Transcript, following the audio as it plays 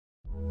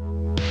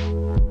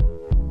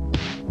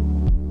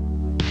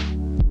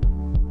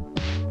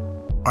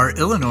Are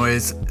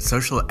Illinois'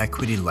 social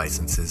equity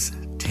licenses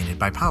tainted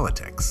by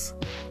politics?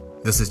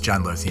 This is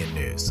John Lothian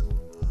News.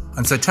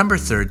 On September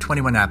 3rd,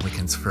 21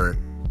 applicants for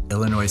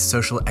Illinois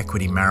social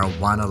equity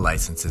marijuana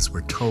licenses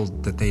were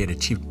told that they had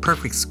achieved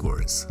perfect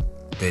scores.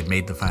 They had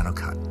made the final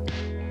cut.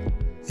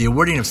 The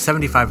awarding of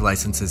 75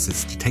 licenses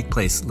is to take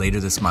place later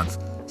this month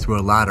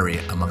through a lottery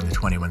among the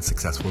 21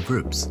 successful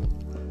groups.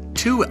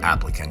 2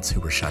 applicants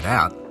who were shut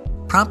out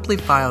promptly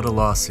filed a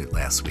lawsuit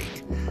last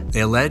week. They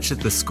alleged that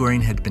the scoring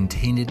had been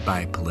tainted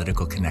by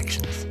political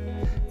connections.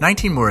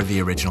 19 more of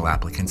the original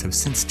applicants have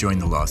since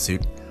joined the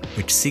lawsuit,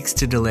 which seeks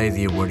to delay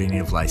the awarding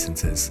of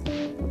licenses,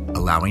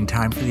 allowing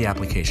time for the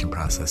application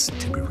process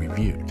to be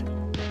reviewed.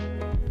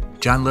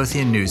 John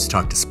Lothian News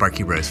talked to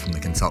Sparky Rose from the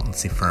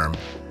consultancy firm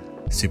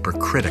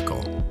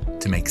Supercritical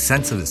to make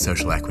sense of the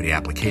social equity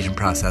application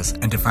process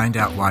and to find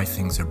out why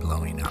things are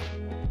blowing up.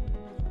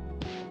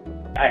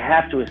 I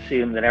have to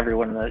assume that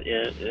everyone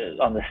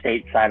on the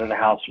state side of the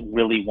house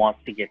really wants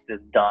to get this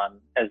done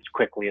as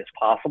quickly as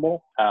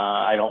possible.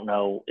 I don't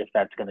know if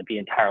that's going to be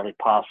entirely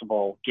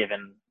possible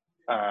given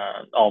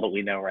all that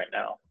we know right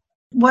now.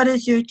 What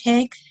is your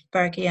take,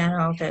 Sparky, on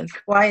all this?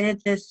 Why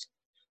did this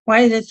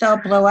all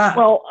blow up?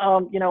 Well,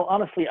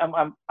 honestly,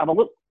 I'm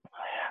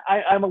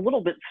a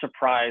little bit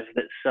surprised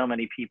that so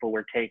many people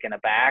were taken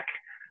aback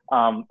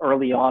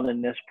early on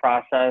in this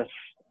process.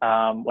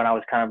 When I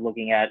was kind of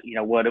looking at,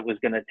 what it was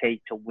going to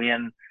take to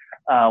win,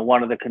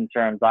 one of the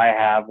concerns I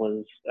have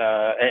was,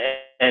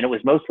 and it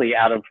was mostly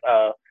out of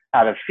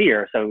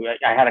fear. So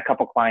I had a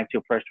couple clients who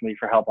approached me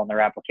for help on their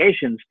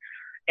applications,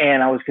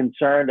 and I was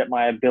concerned at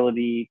my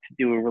ability to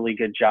do a really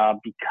good job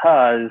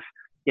because,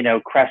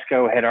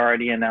 Cresco had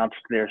already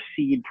announced their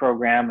seed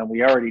program, and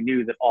we already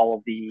knew that all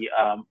of the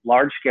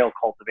large-scale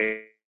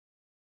cultivators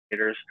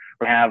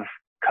would have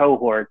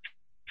cohorts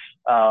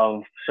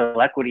of social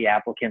equity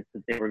applicants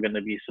that they were going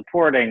to be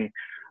supporting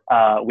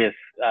with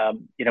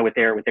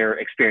their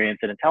experience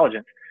and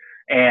intelligence.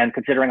 And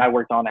considering I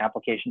worked on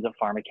applications at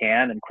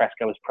PharmaCann and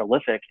Cresco is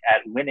prolific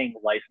at winning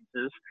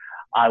licenses,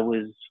 I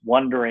was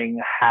wondering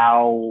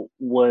how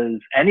was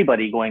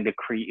anybody going to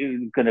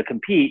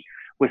compete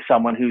with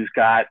someone who's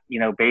got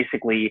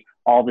basically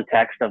all the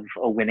text of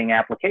a winning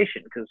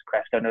application, because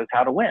Cresco knows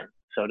how to win.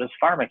 So does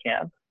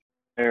PharmaCann.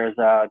 There's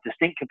a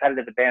distinct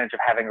competitive advantage of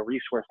having a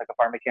resource like a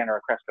PharmaCann or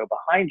a Cresco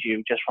behind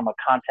you, just from a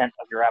content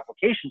of your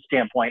application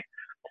standpoint.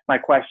 My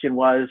question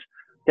was,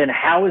 then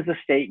how is the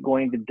state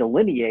going to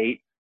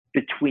delineate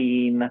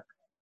between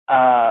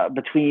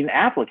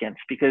applicants?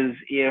 Because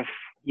if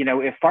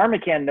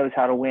PharmaCann knows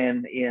how to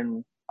win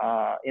in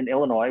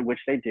Illinois, which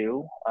they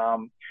do,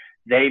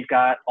 they've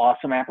got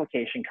awesome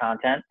application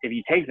content. If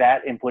you take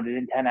that and put it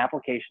in 10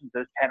 applications,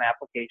 those 10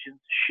 applications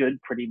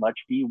should pretty much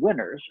be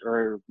winners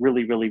or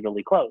really, really,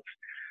 really close.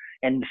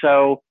 And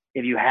so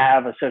if you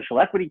have a social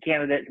equity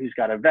candidate who's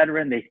got a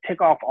veteran, they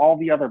tick off all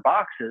the other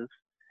boxes.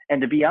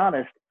 And to be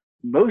honest,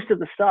 most of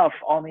the stuff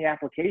on the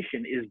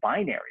application is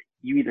binary.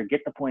 You either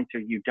get the points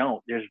or you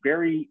don't. There's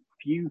very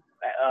few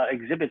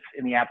exhibits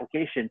in the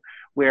application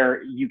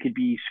where you could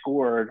be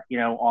scored,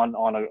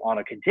 on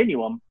a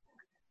continuum.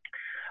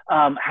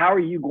 How are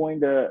you going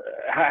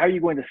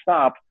to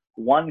stop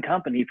one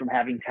company from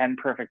having 10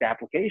 perfect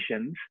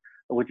applications,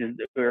 or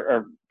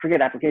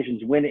forget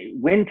applications,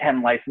 win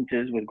 10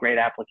 licenses with great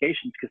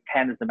applications, because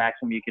 10 is the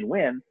maximum you can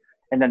win,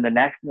 and then the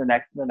next and the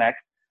next and the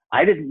next?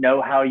 I didn't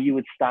know how you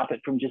would stop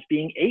it from just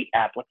being 8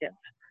 applicants,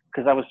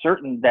 because I was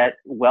certain that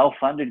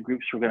well-funded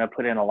groups were going to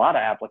put in a lot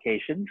of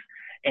applications,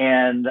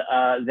 and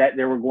that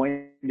there were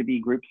going to be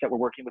groups that were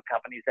working with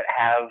companies that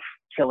have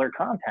killer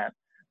content.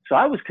 So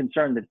I was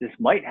concerned that this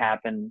might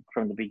happen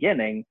from the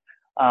beginning,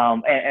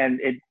 and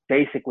it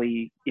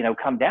basically,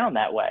 come down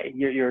that way.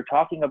 You're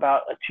talking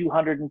about a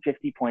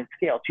 250-point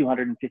scale.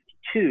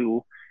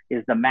 252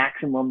 is the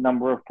maximum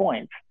number of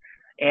points.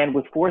 And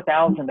with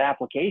 4,000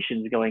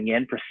 applications going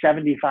in for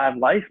 75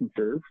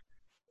 licenses,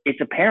 it's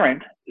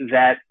apparent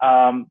that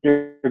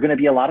there are going to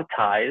be a lot of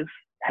ties,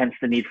 hence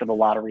the need for the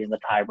lottery and the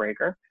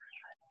tiebreaker.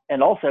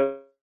 And also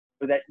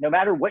that no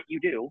matter what you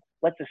do,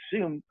 let's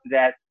assume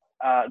that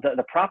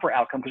the proper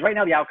outcome, because right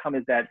now the outcome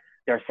is that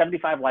there are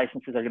 75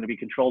 licenses that are going to be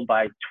controlled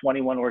by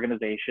 21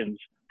 organizations,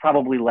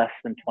 probably less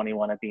than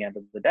 21 at the end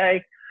of the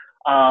day.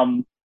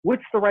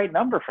 What's the right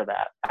number for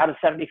that out of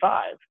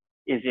 75?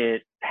 Is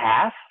it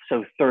half?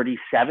 So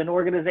 37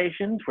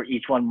 organizations where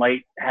each one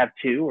might have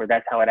 2, or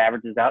that's how it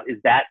averages out.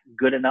 Is that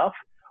good enough?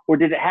 Or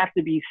did it have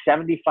to be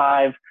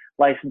 75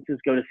 licenses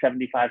go to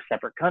 75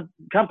 separate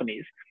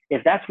companies?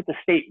 If that's what the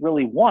state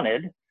really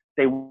wanted,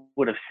 they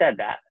would have said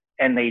that,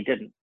 and they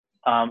didn't.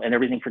 And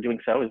everything for doing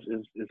so is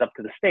up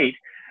to the state.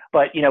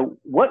 But,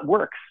 what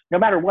works, no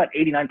matter what,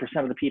 89%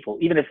 of the people,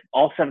 even if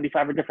all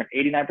 75 are different,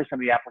 89% of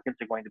the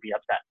applicants are going to be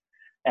upset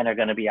and are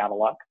going to be out of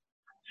luck.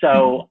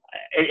 So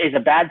it's a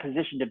bad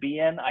position to be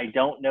in. I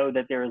don't know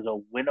that there is a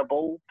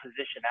winnable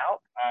position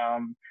out.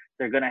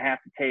 They're going to have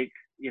to take,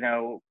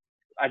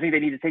 I think they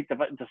need to take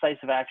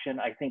decisive action.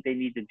 I think they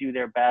need to do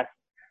their best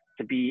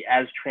to be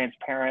as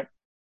transparent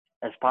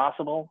as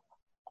possible.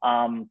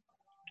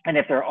 And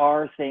if there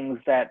are things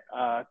that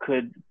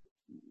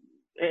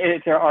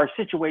if there are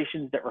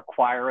situations that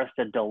require us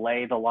to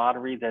delay the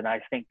lottery, then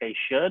I think they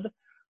should.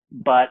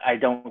 But I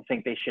don't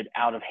think they should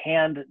out of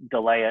hand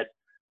delay it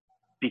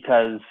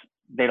because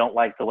they don't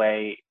like the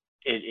way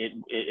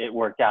it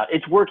worked out.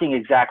 It's working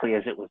exactly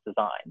as it was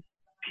designed,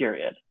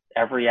 period.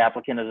 Every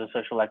applicant is a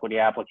social equity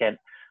applicant.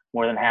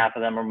 More than half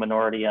of them are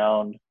minority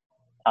owned.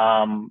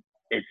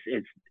 It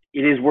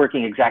is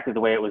working exactly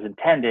the way it was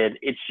intended.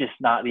 It's just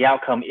not, the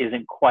outcome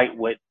isn't quite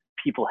what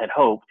people had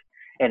hoped,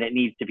 and it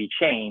needs to be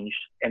changed.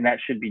 And that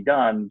should be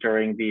done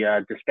during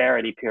the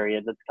disparity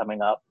period that's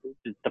coming up.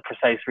 The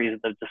precise reason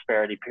the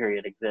disparity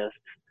period exists.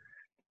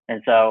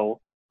 And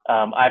so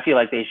I feel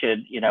like they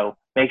should,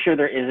 make sure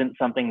there isn't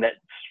something that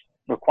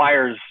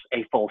requires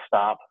a full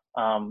stop.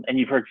 And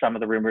you've heard some of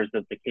the rumors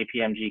that the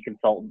KPMG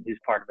consultant who's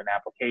part of an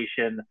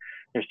application,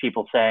 there's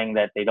people saying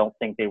that they don't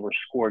think they were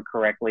scored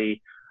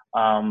correctly.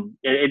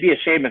 It'd be a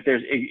shame if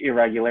there's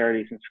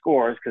irregularities in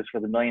scores, because for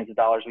the millions of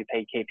dollars we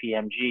paid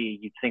KPMG,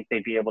 you'd think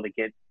they'd be able to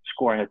get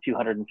scoring a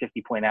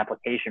 250-point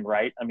application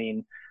right. I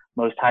mean,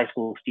 most high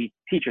school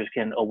teachers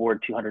can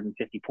award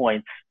 250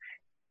 points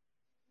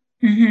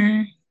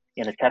in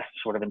a test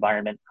sort of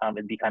environment.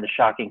 It'd be kind of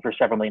shocking for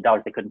several $million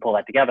they couldn't pull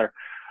that together.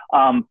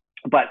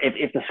 But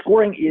if the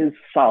scoring is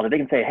solid, they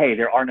can say, hey,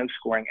 there are no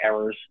scoring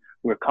errors,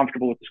 we're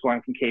comfortable with the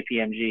scoring from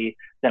KPMG,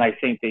 then I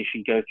think they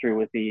should go through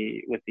with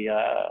the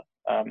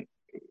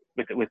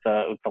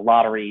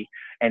lottery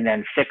and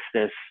then fix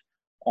this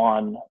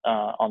on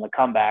the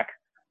comeback.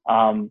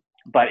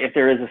 But if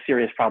there is a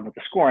serious problem with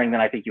the scoring,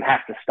 then I think you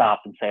have to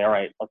stop and say, all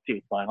right, let's see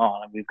what's going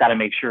on. And we've got to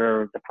make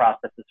sure the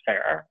process is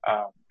fair,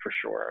 for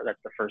sure.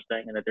 That's the first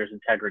thing, and that there's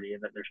integrity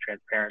and that there's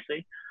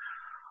transparency.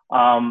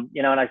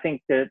 And I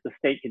think that the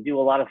state can do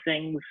a lot of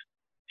things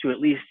to at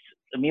least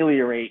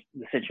ameliorate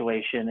the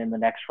situation in the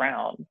next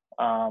round.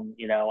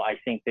 I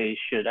think they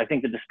should. I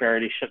think the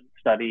disparity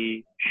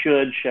study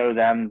should show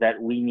them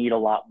that we need a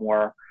lot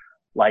more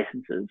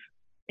licenses.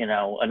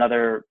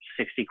 Another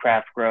 60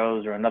 craft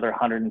grows or another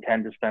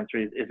 110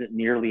 dispensaries isn't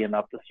nearly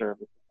enough to serve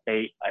the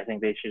state. I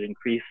think they should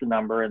increase the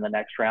number in the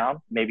next round,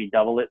 maybe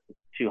double it to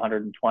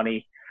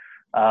 220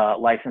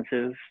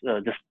 licenses,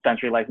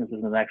 dispensary licenses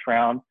in the next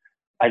round.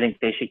 I think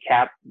they should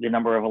cap the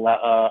number of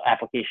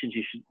applications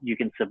you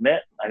can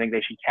submit. I think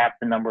they should cap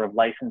the number of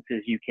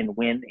licenses you can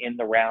win in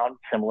the round,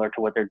 similar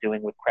to what they're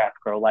doing with craft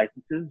grow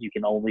licenses. You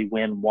can only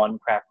win one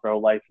craft grow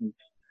license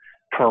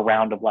per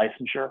round of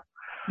licensure.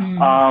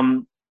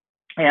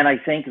 And I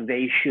think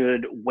they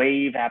should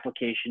waive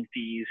application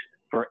fees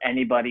for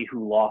anybody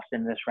who lost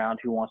in this round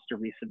who wants to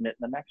resubmit in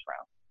the next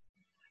round.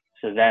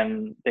 So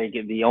then they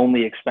get the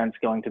only expense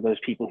going to those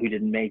people who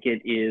didn't make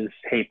it is,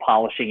 hey,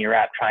 polishing your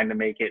app, trying to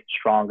make it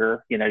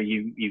stronger.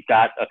 You've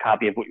got a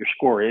copy of what your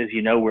score is,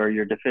 where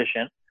you're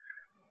deficient,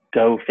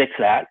 go fix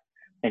that.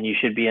 And you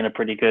should be in a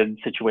pretty good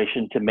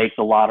situation to make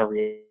the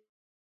lottery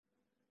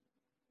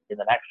in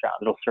the next round.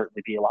 It'll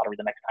certainly be a lottery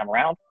the next time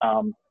around.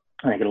 I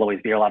think it'll always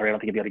be a lottery. I don't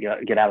think you'll be able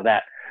to get out of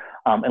that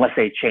unless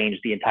they change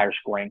the entire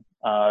scoring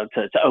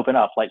to open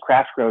up. Like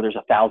Craft Grow, there's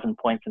 1,000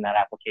 points in that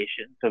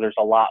application, so there's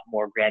a lot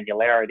more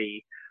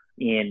granularity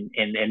in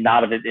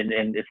not of it,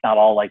 and it's not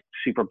all like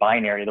super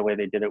binary the way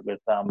they did it with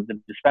the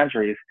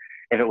dispensaries.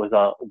 If it was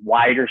a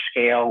wider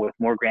scale with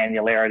more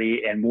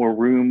granularity and more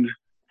rooms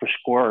for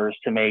scorers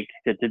to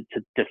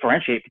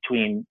differentiate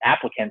between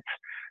applicants,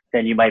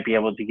 then you might be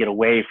able to get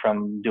away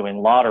from doing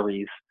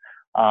lotteries.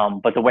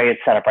 But the way it's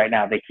set up right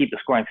now, they keep the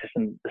scoring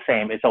system the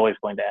same. It's always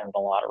going to end the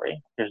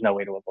lottery. There's no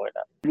way to avoid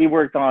that. We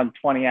worked on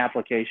 20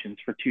 applications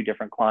for 2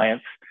 different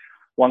clients.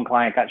 One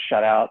client got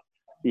shut out.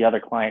 The other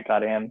client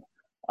got in.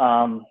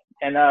 So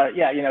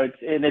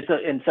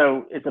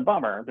it's a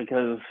bummer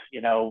because,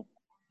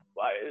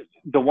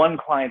 the one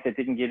client that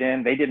didn't get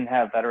in, they didn't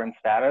have veteran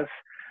status.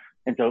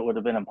 And so it would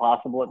have been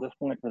impossible at this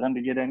point for them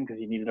to get in because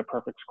you needed a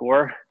perfect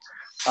score.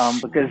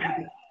 Because,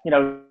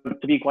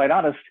 to be quite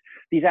honest,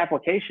 these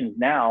applications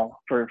now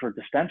for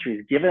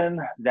dispensaries, given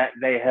that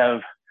they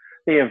have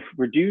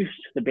reduced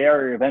the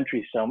barrier of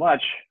entry so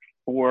much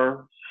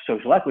for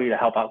social equity to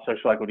help out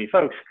social equity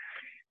folks,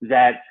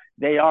 that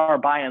they are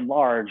by and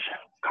large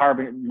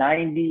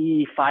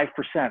 95%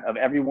 of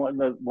every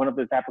one of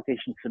those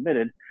applications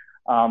submitted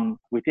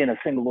within a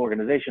single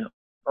organization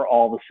are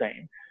all the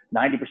same.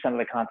 90% of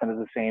the content is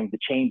the same. The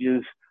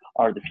changes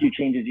are the few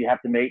changes you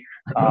have to make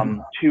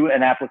to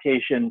an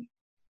application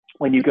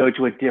when you go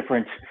to a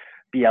different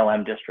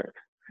BLM district.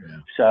 Yeah.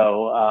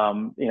 So,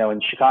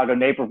 in Chicago,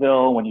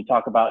 Naperville, when you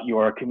talk about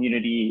your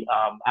community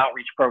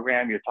outreach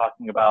program, you're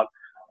talking about,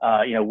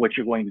 what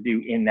you're going to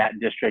do in that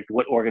district,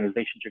 what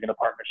organizations you're going to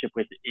partnership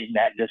with in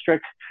that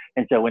district.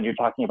 And so when you're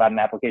talking about an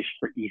application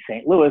for East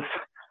St. Louis,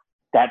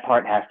 that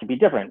part has to be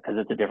different because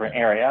it's a different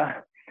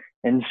area.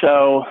 And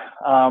so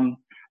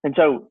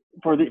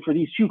for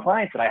these 2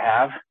 clients that I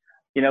have,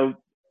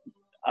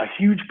 a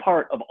huge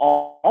part of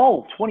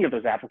all 20 of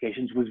those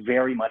applications was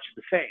very much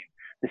the same.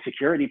 The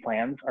security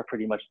plans are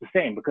pretty much the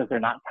same because they're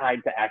not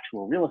tied to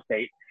actual real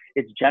estate.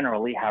 It's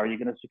generally, how are you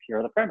going to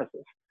secure the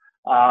premises?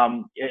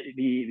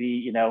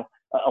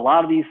 a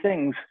lot of these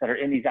things that are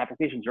in these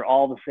applications are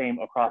all the same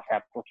across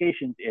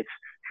applications. It's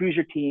who's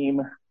your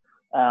team,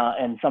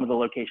 and some of the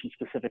location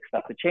specific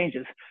stuff that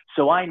changes.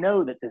 So I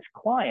know that this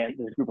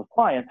group of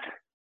clients,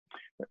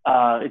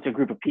 it's a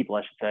group of people,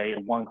 I should say,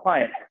 one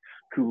client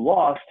who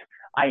lost.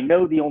 I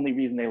know the only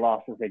reason they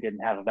lost is they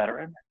didn't have a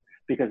veteran,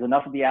 because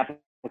enough of the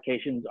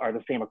applications are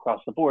the same across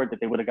the board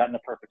that they would have gotten a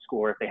perfect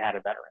score if they had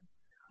a veteran.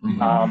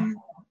 Mm-hmm.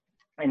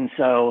 And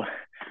so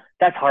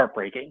that's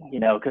heartbreaking,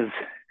 because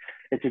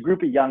it's a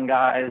group of young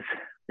guys.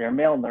 They're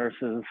male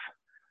nurses.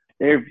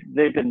 They've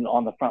been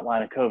on the front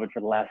line of COVID for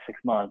the last 6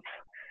 months.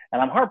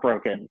 And I'm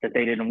heartbroken that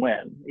they didn't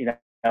win.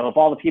 Of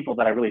all the people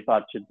that I really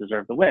thought should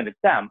deserve the win, it's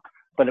them.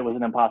 But it was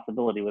an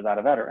impossibility without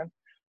a veteran.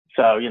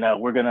 So,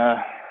 we're going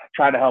to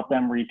try to help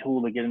them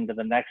retool to get into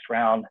the next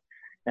round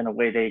in a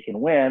way they can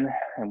win.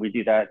 And we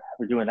do that.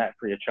 We're doing that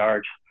free of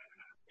charge.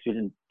 We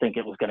didn't think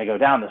it was going to go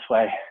down this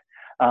way.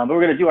 But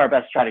we're going to do our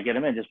best to try to get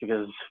them in, just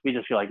because we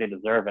just feel like they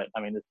deserve it. I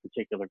mean, this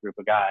particular group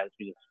of guys,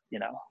 we just,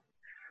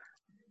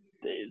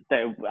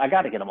 I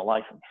got to get them a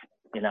license.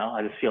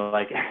 I just feel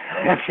like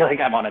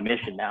I'm on a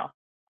mission now.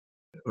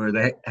 Or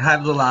they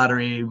have the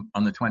lottery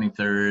on the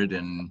 23rd,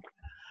 and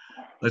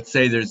let's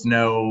say there's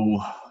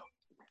no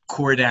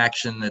court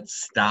action that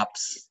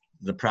stops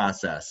the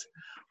process.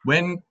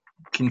 When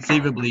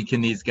conceivably can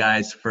these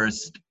guys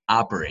first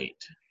operate?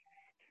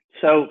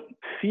 So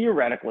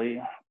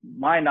theoretically,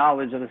 my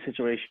knowledge of the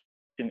situation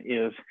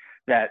is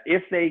that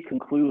if they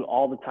conclude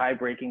all the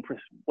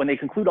when they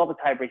conclude all the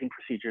tie-breaking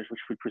procedures, which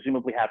would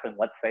presumably happen,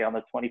 let's say on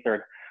the 23rd,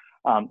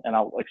 and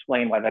I'll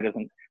explain why that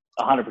isn't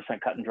 100%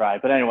 cut and dry.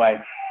 But anyway,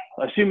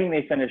 assuming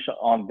they finish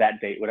on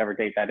that date, whatever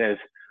date that is,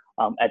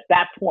 at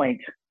that point,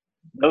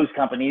 those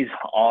companies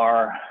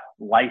are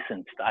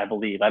licensed, I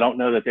believe. I don't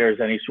know that there's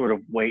any sort of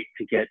wait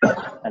to get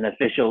an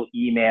official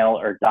email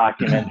or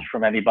document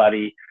from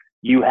anybody.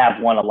 You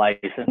have won a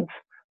license.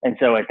 And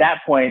so at that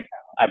point,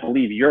 I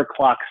believe your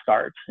clock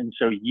starts. And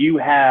so you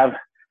have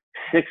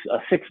a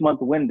 6-month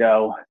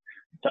window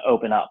to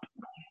open up.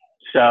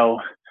 So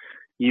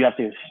the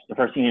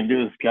first thing you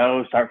do is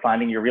start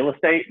finding your real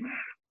estate,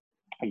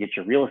 get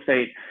your real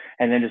estate,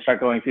 and then just start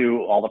going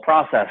through all the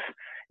process.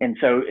 And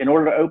so in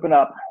order to open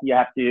up, you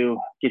have to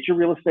get your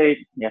real estate,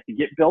 you have to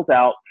get built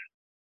out.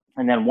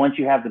 And then once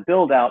you have the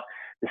build out,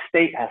 the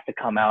state has to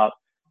come out.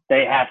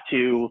 They have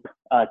to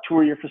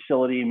tour your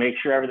facility, make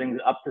sure everything's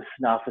up to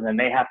snuff, and then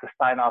they have to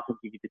sign off and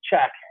give you the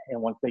check.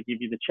 And once they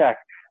give you the check,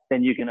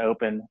 then you can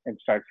open and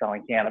start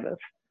selling cannabis.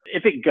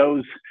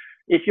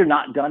 If you're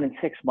not done in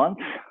 6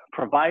 months,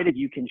 provided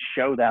you can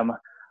show them,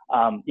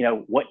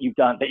 what you've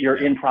done, that you're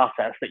in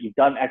process, that you've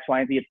done X, Y,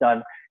 and Z, it's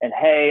done, and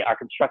hey, our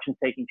construction's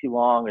taking too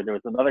long, or there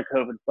was another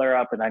COVID flare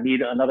up and I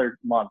need another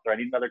month, or I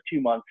need another 2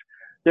 months,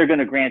 they're going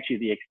to grant you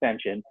the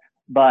extension.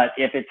 But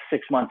if it's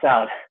 6 months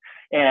out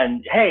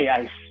and hey,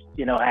 I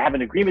have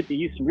an agreement to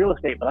use some real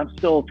estate, but I'm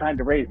still trying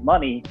to raise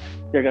money,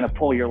 they're going to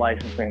pull your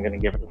license and going to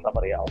give it to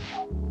somebody else.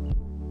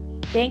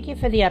 Thank you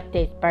for the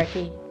update,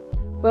 Sparky.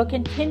 We'll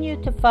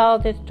continue to follow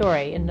this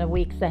story in the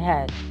weeks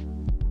ahead.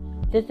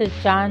 This is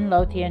John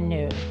Lothian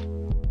News.